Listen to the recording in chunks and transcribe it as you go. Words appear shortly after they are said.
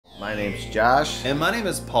My name's Josh. And my name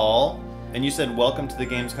is Paul. And you said welcome to the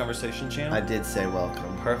Games Conversation channel? I did say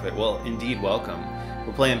welcome. Perfect. Well, indeed, welcome.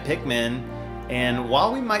 We're playing Pikmin, and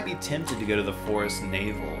while we might be tempted to go to the Forest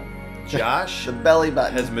Navel, Josh the belly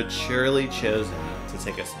button has maturely chosen to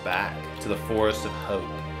take us back to the Forest of Hope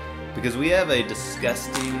because we have a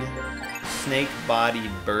disgusting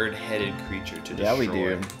snake-bodied, bird-headed creature to destroy. Yeah, we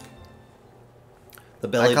do. The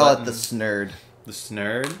belly I call button. it the snurd. The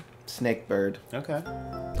snurd? Snake bird. Okay.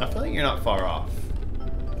 I feel like you're not far off.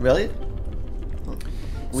 Really?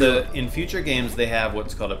 So in future games, they have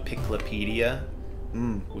what's called a Pikmin-pedia,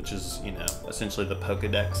 which is, you know, essentially the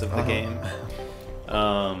Pokedex of the game.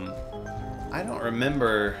 I don't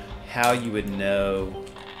remember how you would know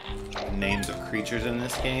names of creatures in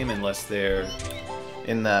this game unless they're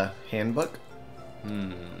in the handbook.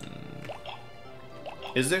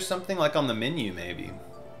 Is there something like on the menu, maybe?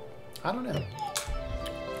 I don't know.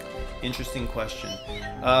 Interesting question.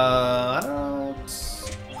 I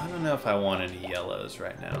don't know if I want any yellows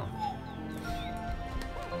right now.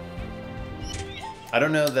 I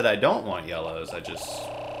don't know that I don't want yellows. I just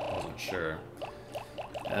wasn't sure.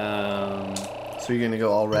 So you're gonna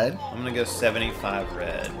go all red? I'm gonna go 75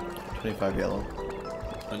 red. 25 yellow.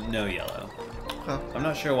 No yellow. Huh. I'm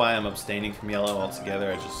not sure why I'm abstaining from yellow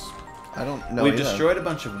altogether. I don't know. We've either. destroyed a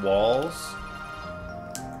bunch of walls,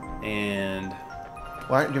 and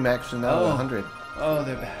why aren't you maxing out at 100? Oh,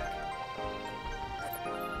 they're back.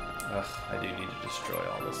 Ugh, I do need to destroy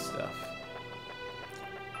all this stuff.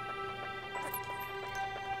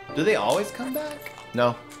 Do they always come back?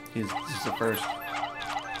 No, this is the first.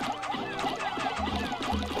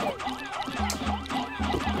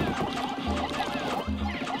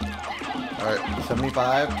 Alright,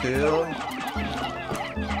 75, 2.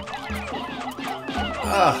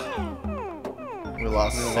 We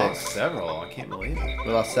lost 6. Lost several. I can't believe it.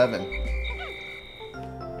 We lost 7.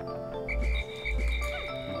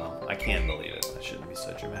 Well, I can't believe it. I shouldn't be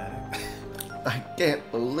so dramatic. I can't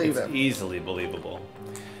believe it. It's easily believable.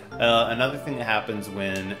 Another thing that happens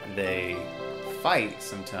when they fight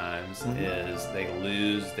sometimes is they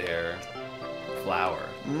lose their flower.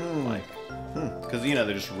 Like, because, you know,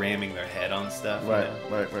 they're just ramming their head on stuff. Right,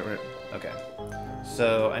 you know? right. Okay.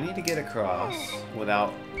 So I need to get across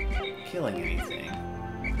without killing anything.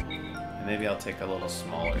 And maybe I'll take a little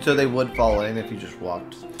smaller. So they would fall in if you just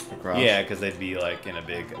walked across? Yeah, because they'd be like in a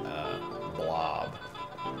big blob.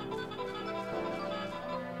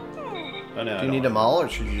 Oh, no, Do you need them all, or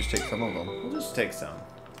should you just take some of them? We'll just take some.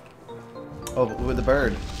 Oh, with the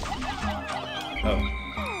bird. Oh.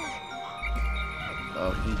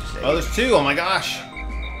 Oh, he just ate. Oh, there's 2. Oh my gosh.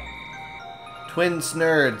 Twin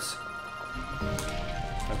snurds.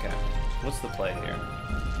 Okay. What's the play here?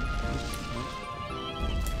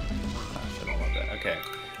 Gosh, I don't want that. Okay.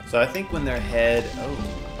 So I think when their head... Oh.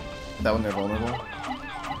 That one they're vulnerable?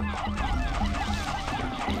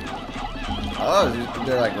 Oh,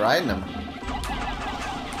 they're like riding them.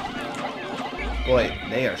 Boy,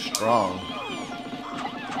 they are strong.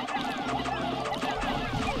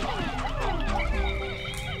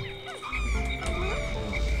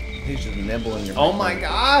 He's just nibbling your... Oh my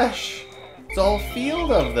gosh! It's a whole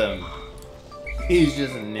field of them. He's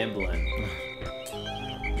just nibbling.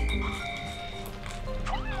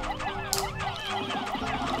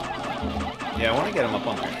 Yeah, I want to get him up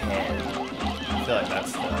on their head. I feel like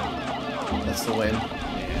that's the win.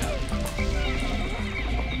 Yeah.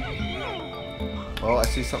 Oh, I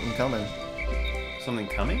see something coming. Something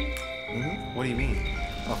coming? What do you mean?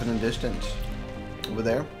 Off in the distance. Over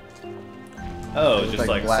there. Oh, just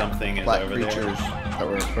like black, something is black over creatures there. that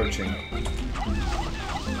we're approaching.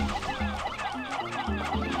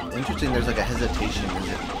 Interesting, there's like a hesitation as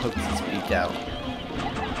it pokes its beak out.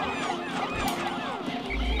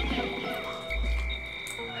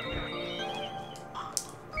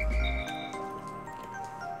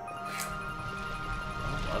 I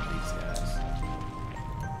love these guys.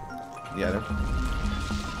 Yeah,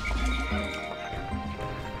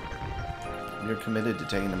 you're committed to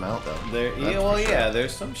taking them out, though. Yeah,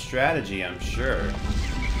 there's some strategy, I'm sure.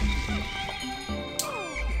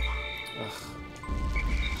 Ugh.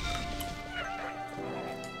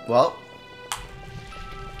 Well,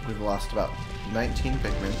 we've lost about 19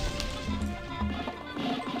 Pikmin.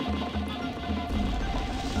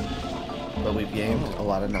 But we've gained a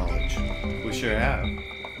lot of knowledge. We sure have.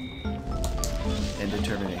 And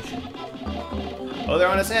determination. Oh, they're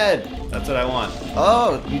on his head! That's what I want.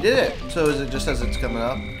 Oh, you did it! So is it just as it's coming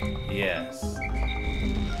up? Yes.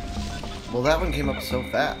 Well, that one came up so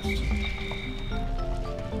fast.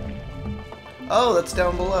 Oh, that's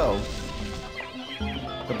down below.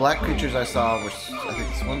 The black creatures I saw were, I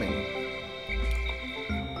think, swimming.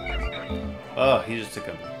 Oh, he just took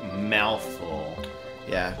a mouthful.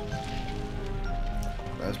 Yeah.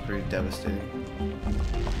 That was pretty devastating.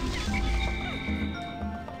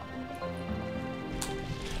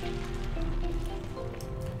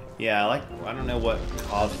 Yeah, I don't know what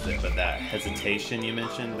causes it, but that hesitation you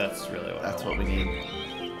mentioned, that's really what That's I what want. we need.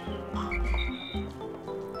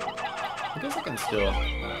 I guess I can still.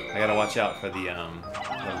 I gotta watch out for the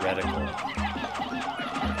reticle.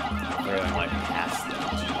 Throwing like past them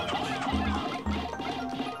too much.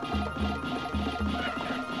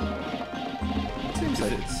 Seems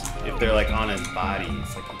like it's. If they're like on his body,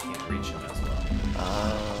 it's like he can't reach him as well.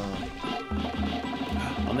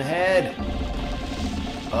 On the head.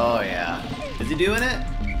 Oh yeah. Is he doing it?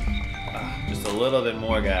 Just a little bit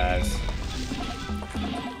more, guys.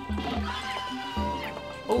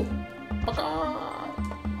 Oh.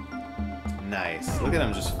 Nice. Look at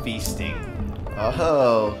him just feasting.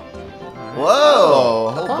 Oh. Whoa!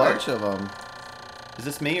 A whole Apart. bunch of them. Is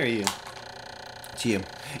this me or you? It's you.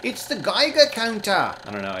 It's the Geiger counter!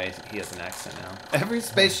 I don't know, he has an accent now. Every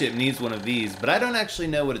spaceship needs one of these, but I don't actually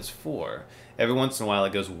know what it's for. Every once in a while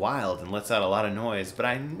it goes wild and lets out a lot of noise, but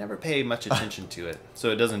I never pay much attention to it, so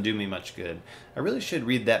it doesn't do me much good. I really should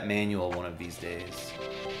read that manual one of these days.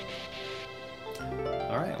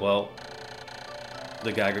 Alright, well,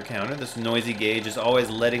 the Geiger counter, this noisy gauge, is always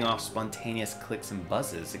letting off spontaneous clicks and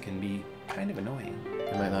buzzes. It can be kind of annoying.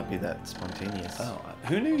 It might not be that spontaneous. Oh,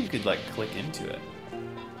 who knew you could, like, click into it?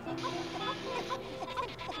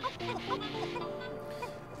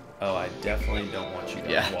 Oh, I definitely don't want you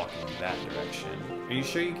guys walking that direction. Are you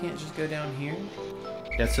sure you can't just go down here?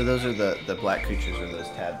 Yeah, so those are the black creatures, or those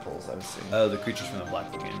tadpoles I was seeing. Oh, the creatures from the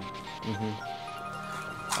Black Lagoon.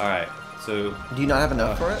 Mm-hmm. Alright, so... Do you not have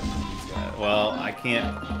enough for it? Well, I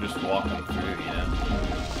can't just walk them through, you know?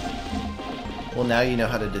 Well, now you know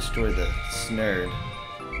how to destroy the snurd.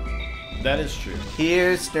 That is true.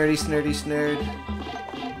 Here, snurdy, snurdy, snurd.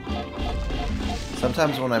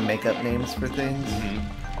 Sometimes when I make up names for things,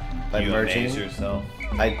 by You merging, amaze yourself.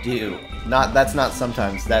 I do. That's not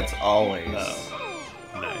sometimes. That's always.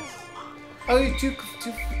 Oh, nice. Oh, you're too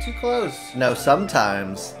close. No,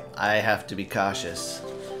 sometimes I have to be cautious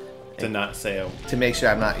To not say a... to make sure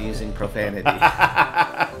I'm not using profanity.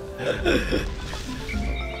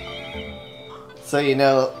 So, you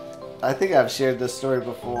know, I think I've shared this story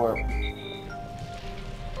before,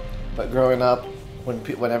 but growing up,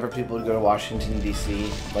 whenever people would go to Washington,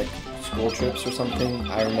 D.C., like school trips or something,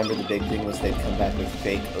 I remember the big thing was they'd come back with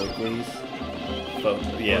fake Oakleys.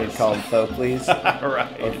 Yes. We'd call them Folkleys.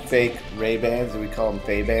 Right. Or fake Ray-Bans, and we call them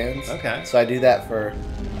Fay-Bans. Okay. So I do that for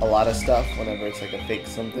a lot of stuff whenever it's like a fake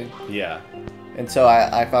something. Yeah. And so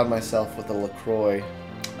I found myself with a LaCroix.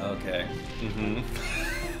 Okay. Mm-hmm.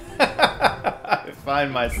 I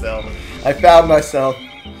found myself.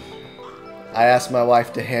 I asked my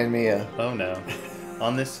wife to hand me a... Oh no.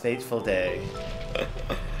 On this fateful day,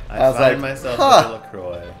 I I was find like, myself huh. with a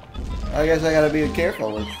LaCroix. I guess I gotta be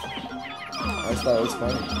careful with... I just thought it was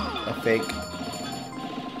funny. A fake...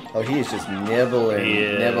 Oh, he is just nibbling. He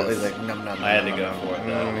is. Nibbling. He's like, nom, nom, nom, I had to nom, go nom. for it,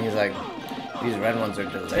 though. He's like, these red ones are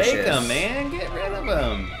delicious. Take them, man. Get rid of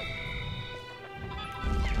them.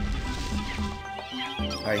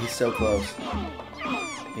 Alright, he's so close.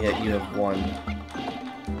 Yet you have one.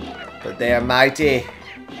 But they are mighty.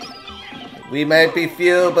 We might be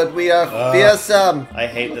few, but we are fearsome. I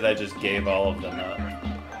hate that I just gave all of them up.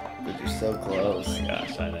 But you're so close. Oh my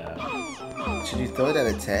gosh, I know. Should you throw it at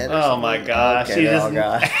its head? Or Oh something? my gosh, Okay, he oh just...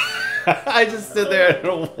 god. I just stood there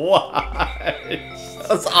and watched.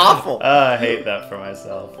 That's awful. I hate that for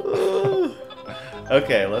myself.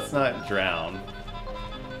 Okay, let's not drown.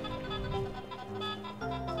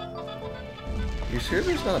 You sure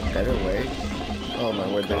there's not a better way? Oh my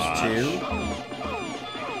word, there's Gosh. two?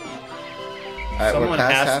 Alright, Someone we're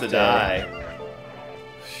past has half to day. die.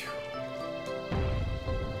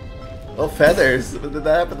 Oh, feathers! Did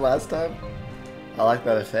that happen last time? I like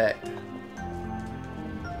that effect.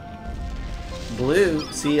 Blue,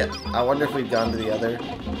 see, I wonder if we'd gone to the other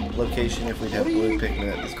location if we'd have What are blue you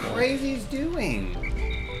Pikmin at this point. Crazy's doing?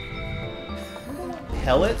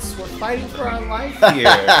 Pellets? We're fighting for our life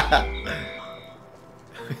here.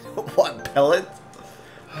 What, pellets?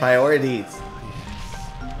 Priorities.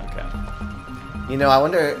 Okay. You know, I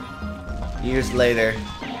wonder, years later,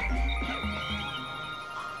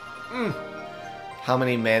 how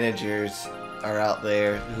many managers are out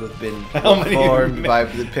there who have been informed by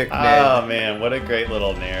the Pikmin. Oh man, what a great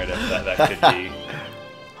little narrative that could be.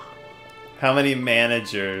 How many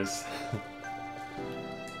managers?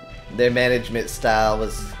 Their management style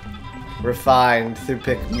was refined through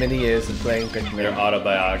many years of playing Pikmin. Their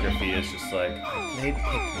autobiography is just like, I played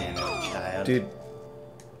Pikmin as a child. Dude,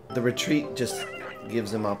 the retreat just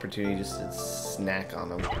gives them opportunity just to snack on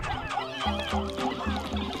them.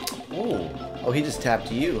 Oh, he just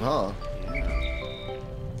tapped you, huh?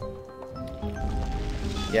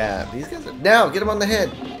 Yeah, these guys are... Now, get him on the head!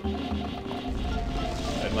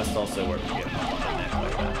 It must also work to get him up on the neck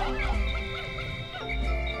like that.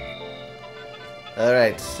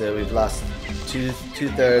 Alright, so we've lost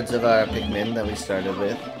two-thirds of our Pikmin that we started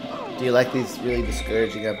with. Do you like these really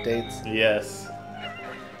discouraging updates? Yes.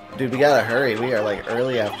 Dude, we gotta hurry. We are like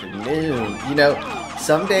early afternoon. You know,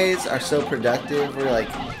 some days are so productive. We're like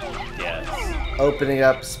opening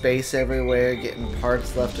up space everywhere, getting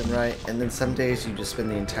parts left and right. And then some days you just spend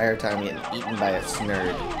the entire time getting eaten by a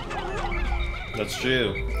snurd. That's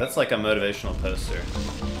true. That's like a motivational poster.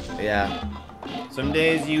 Yeah. Some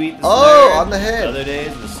days you eat the snurd. Oh, on the head. Other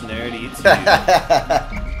days the snurd eats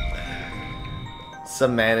you.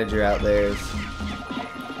 Some manager out there is...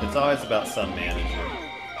 It's always about some manager.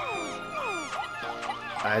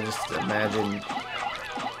 I just imagine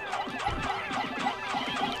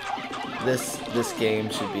this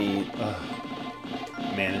game should be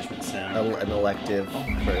management sim. An elective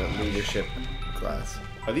for a leadership class.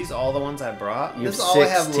 Are these all the ones I brought? You have This is all I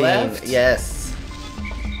have left? Yes.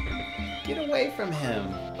 Get away from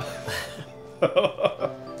him.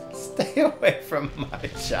 Stay away from my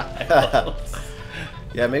child.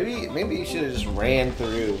 Yeah, maybe you should have just ran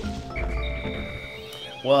through.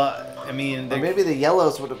 Well, I mean, or maybe the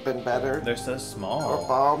yellows would have been better. They're so small. Or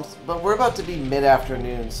bombs. But we're about to be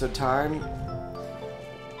mid-afternoon, so time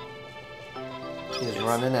is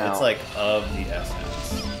running out. It's like of the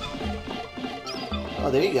essence. Oh,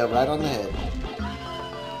 there you go, right on the head.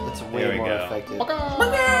 It's way more effective.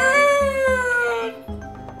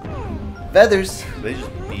 Feathers. They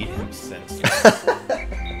just beat him senseless.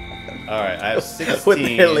 Alright, I have 16. With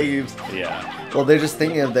their leaves. Yeah. Well, they're just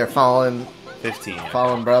thinking of their fallen 15.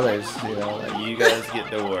 Fallen brothers, you know. Like. You guys get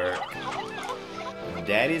to work.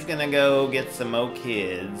 Daddy's gonna go get some more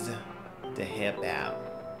kids to help out.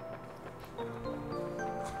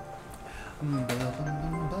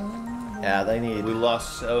 Yeah, they need... We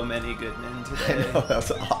lost so many good men today. I know, that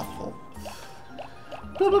was awful.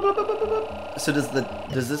 So does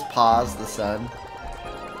this pause the sun?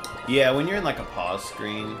 Yeah, when you're in like a pause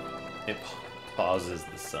screen, it pauses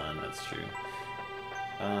the sun. That's true.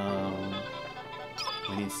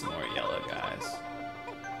 We need some more yellow guys.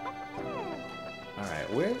 All right,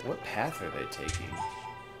 what path are they taking?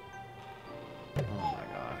 Oh my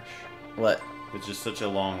gosh. What? It's just such a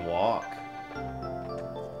long walk.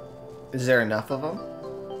 Is there enough of them?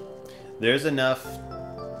 There's enough,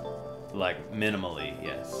 like, minimally,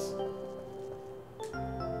 yes.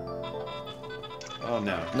 Oh,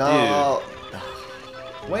 no. No. Dude.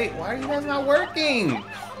 Wait, why are you guys not working?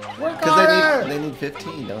 Work Because they need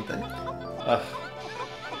 15, don't they?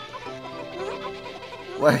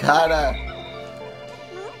 Work harder.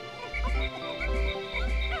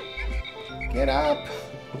 Get up.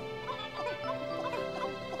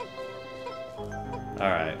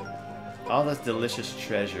 Alright. All this delicious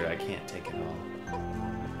treasure, I can't take it all.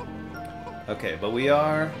 Okay, but we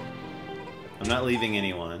are... I'm not leaving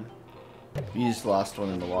anyone. You just lost one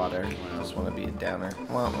in the water. I just want to be a downer. Just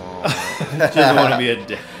want to be a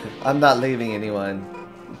downer. I'm not leaving anyone,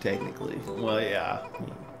 technically. Well, yeah.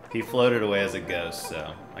 He floated away as a ghost,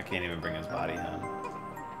 so I can't even bring his body home.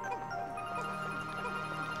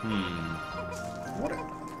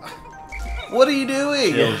 What are you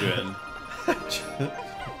doing? Children.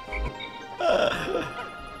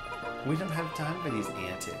 We don't have time for these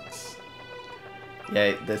antics.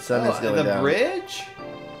 Yeah, the sun is going down. The bridge?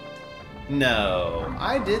 No,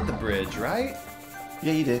 I did the bridge, right?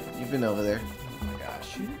 Yeah, you did. You've been over there. Oh my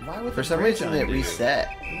gosh. Why would for some reason it reset.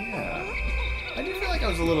 Yeah. I do feel like I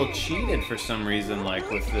was a little cheated for some reason, like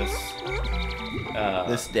with this...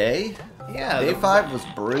 this day? Yeah. Day 5 was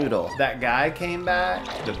brutal. That guy came back.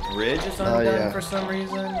 The bridge is undone for some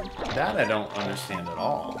reason. That I don't understand at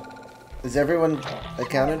all. Is everyone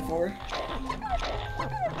accounted for?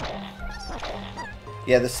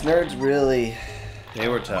 Yeah, the Snurds really... They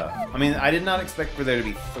were tough. I mean, I did not expect for there to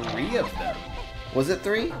be 3 of them. Was it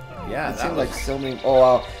 3? Yeah, it seemed like so many... Oh,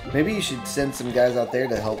 wow. Maybe you should send some guys out there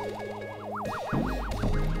to help...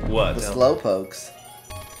 What? The slowpokes.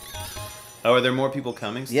 Oh, are there more people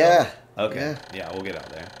coming still? Yeah. Okay. Yeah, we'll get out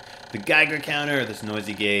there. The Geiger counter, this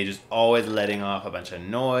noisy gauge, is always letting off a bunch of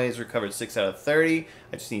noise. Recovered 6 out of 30.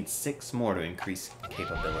 I just need 6 more to increase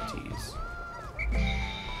capabilities.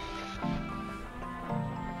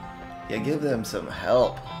 Yeah, give them some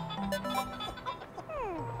help.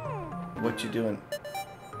 What you doing?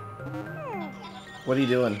 What are you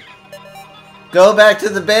doing? Go back to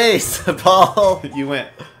the base, Paul. You went,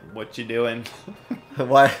 what you doing?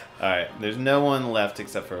 Why? Alright, there's no one left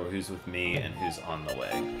except for who's with me and who's on the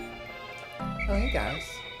way. Oh, hey guys.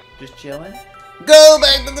 Just chilling? Go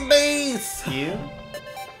back to the base! You?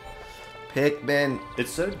 Pikmin.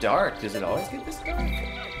 It's so dark. Does it always get this dark?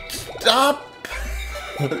 Stop!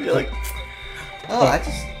 You're like, oh, I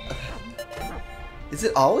just... Is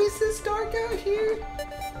it always this dark out here?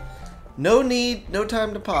 No need, no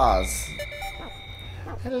time to pause.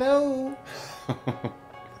 Hello.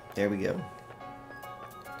 There we go.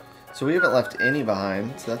 So we haven't left any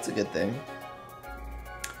behind, so that's a good thing.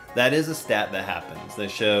 That is a stat that happens. They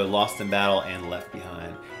show lost in battle and left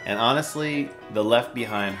behind. And honestly, the left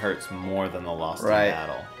behind hurts more than the lost in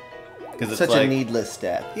battle. Because it's such like, a needless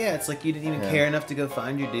stat. Yeah, it's like you didn't even care enough to go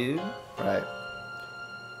find your dude. Right.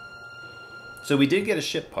 So we did get a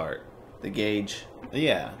ship part. The gauge.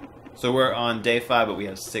 Yeah. So we're on day 5, but we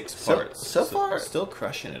have 6 parts. So far, still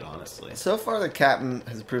crushing it, honestly. So far, the captain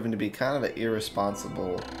has proven to be kind of an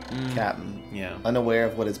irresponsible captain. Yeah. Unaware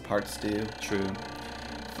of what his parts do. True.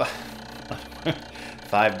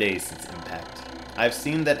 5 days since impact. I've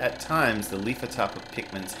seen that at times the leaf atop of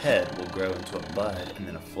Pikmin's head will grow into a bud and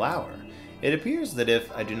then a flower. It appears that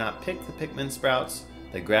if I do not pick the Pikmin sprouts,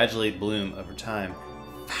 they gradually bloom over time.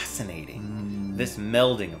 Fascinating. This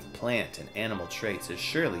melding of plant and animal traits is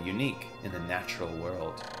surely unique in the natural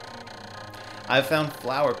world. I've found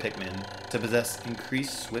flower Pikmin to possess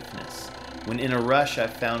increased swiftness. When in a rush,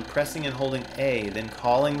 I've found pressing and holding A, then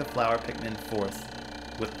calling the flower Pikmin forth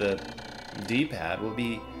with the D-pad will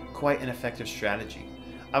be quite an effective strategy.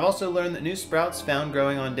 I've also learned that new sprouts found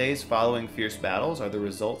growing on days following fierce battles are the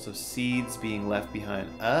results of seeds being left behind.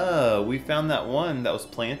 Oh, we found that one that was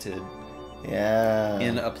planted. Yeah.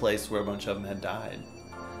 In a place where a bunch of them had died.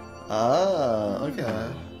 Oh,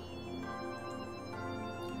 okay.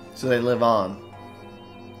 So they live on.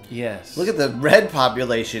 Yes. Look at the red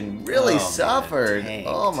population. Really suffered. Man,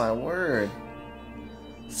 oh my word.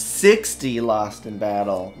 60 lost in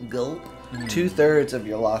battle. Gulp. 2/3 of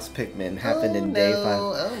your lost Pikmin happened in day 5.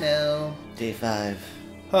 Oh no. Day 5.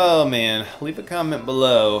 Oh man. Leave a comment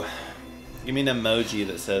below. Give me an emoji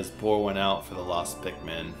that says pour one out for the lost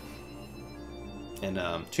Pikmin. And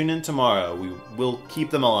tune in tomorrow. We will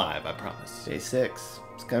keep them alive, I promise. Day 6.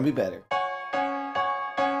 It's gonna be better.